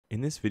In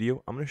this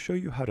video, I'm going to show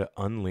you how to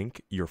unlink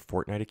your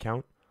Fortnite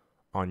account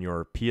on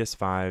your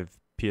PS5,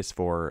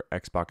 PS4,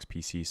 Xbox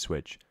PC,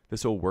 Switch.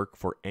 This will work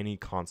for any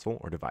console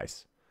or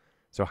device.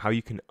 So how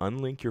you can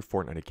unlink your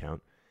Fortnite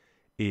account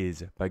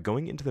is by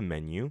going into the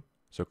menu,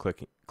 so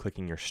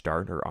clicking your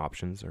Start or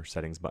Options or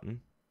Settings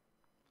button,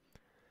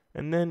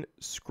 and then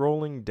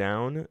scrolling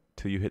down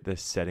till you hit the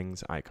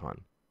Settings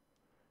icon.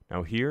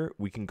 Now here,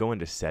 we can go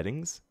into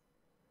Settings,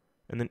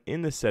 and then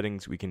in the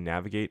Settings, we can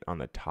navigate on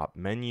the top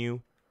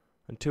menu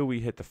until we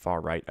hit the far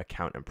right,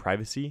 Account and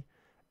Privacy,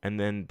 and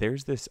then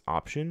there's this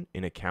option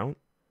in Account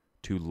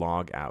to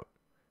log out.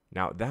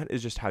 Now that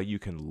is just how you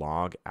can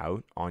log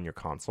out on your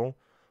console,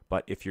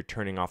 but if you're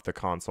turning off the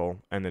console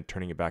and then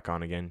turning it back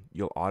on again,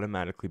 you'll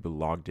automatically be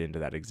logged into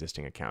that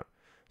existing account.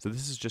 So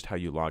this is just how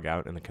you log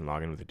out and then can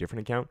log in with a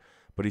different account.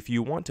 But if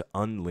you want to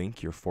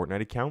unlink your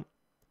Fortnite account,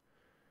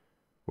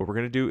 what we're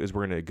going to do is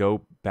we're going to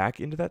go back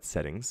into that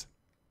settings.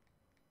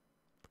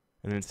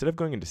 And then instead of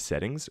going into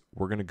settings,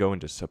 we're going to go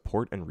into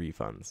support and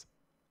refunds.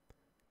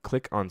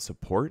 Click on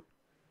support.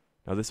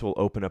 Now this will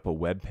open up a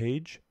web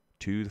page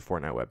to the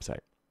Fortnite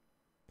website.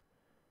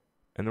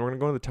 And then we're going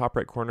to go to the top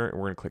right corner and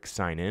we're going to click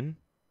sign in.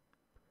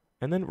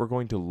 And then we're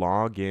going to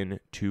log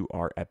in to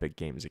our Epic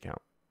Games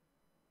account.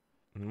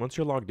 And once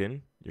you're logged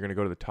in, you're going to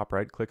go to the top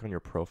right, click on your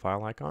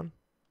profile icon.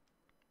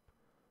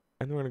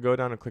 And then we're going to go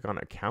down and click on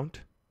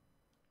account.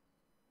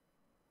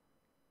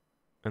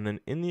 And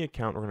then in the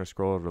account, we're going to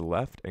scroll over to the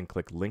left and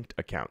click linked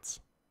accounts.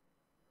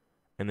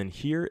 And then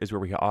here is where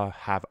we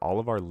have all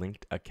of our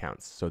linked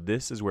accounts. So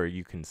this is where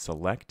you can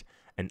select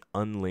and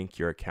unlink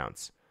your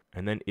accounts.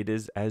 And then it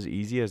is as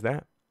easy as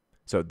that.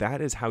 So that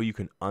is how you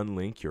can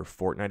unlink your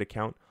Fortnite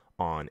account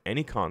on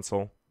any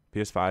console,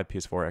 PS5,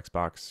 PS4,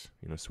 Xbox,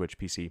 Switch,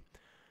 PC.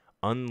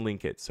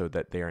 Unlink it so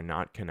that they are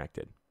not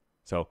connected.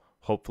 So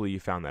hopefully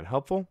you found that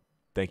helpful.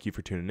 Thank you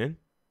for tuning in.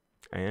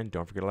 And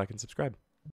don't forget to like and subscribe.